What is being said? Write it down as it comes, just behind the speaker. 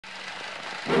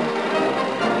A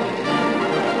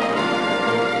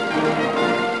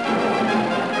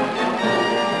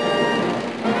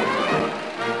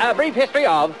brief history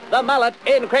of the mullet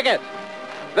in cricket.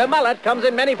 The mullet comes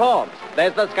in many forms.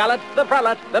 There's the scullet, the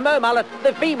frullet, the mer mullet,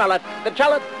 the fee mullet, the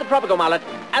chullet, the tropical mullet,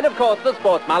 and of course the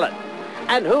sports mullet.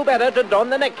 And who better to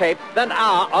don the neck cape than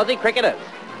our Aussie cricketers?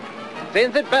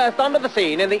 Since it burst onto the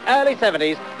scene in the early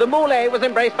 70s, the Mullet was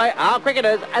embraced by our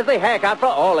cricketers as the haircut for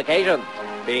all occasions,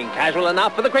 being casual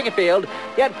enough for the cricket field,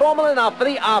 yet formal enough for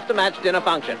the after-match dinner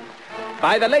function.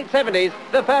 By the late 70s,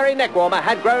 the furry neck warmer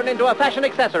had grown into a fashion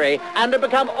accessory and had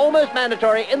become almost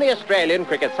mandatory in the Australian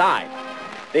cricket side.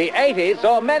 The 80s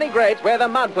saw many greats wear the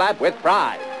mud flap with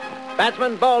pride.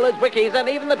 Batsmen, bowlers, wickies and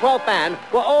even the 12th man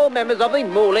were all members of the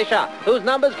Mullisha, whose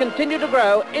numbers continued to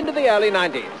grow into the early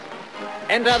 90s.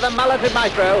 Enter the mulleted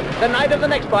maestro, the knight of the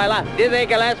neck spoiler, Dizzy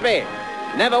Gillespie.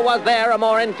 Never was there a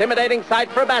more intimidating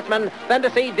sight for a batsman than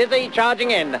to see Dizzy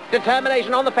charging in,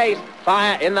 determination on the face,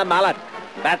 fire in the mullet.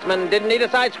 Batsmen didn't need a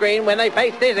side screen when they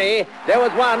faced Dizzy. There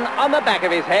was one on the back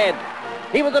of his head.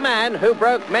 He was a man who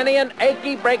broke many an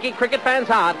achy-breaky cricket fan's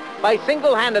heart by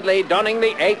single-handedly donning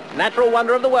the 8th natural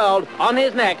wonder of the world on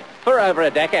his neck for over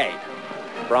a decade.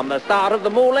 From the start of the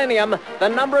millennium, the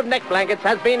number of neck blankets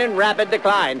has been in rapid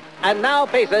decline and now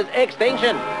faces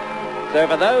extinction. So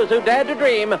for those who dare to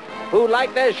dream, who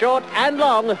like their short and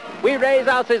long, we raise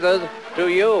our scissors to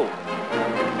you.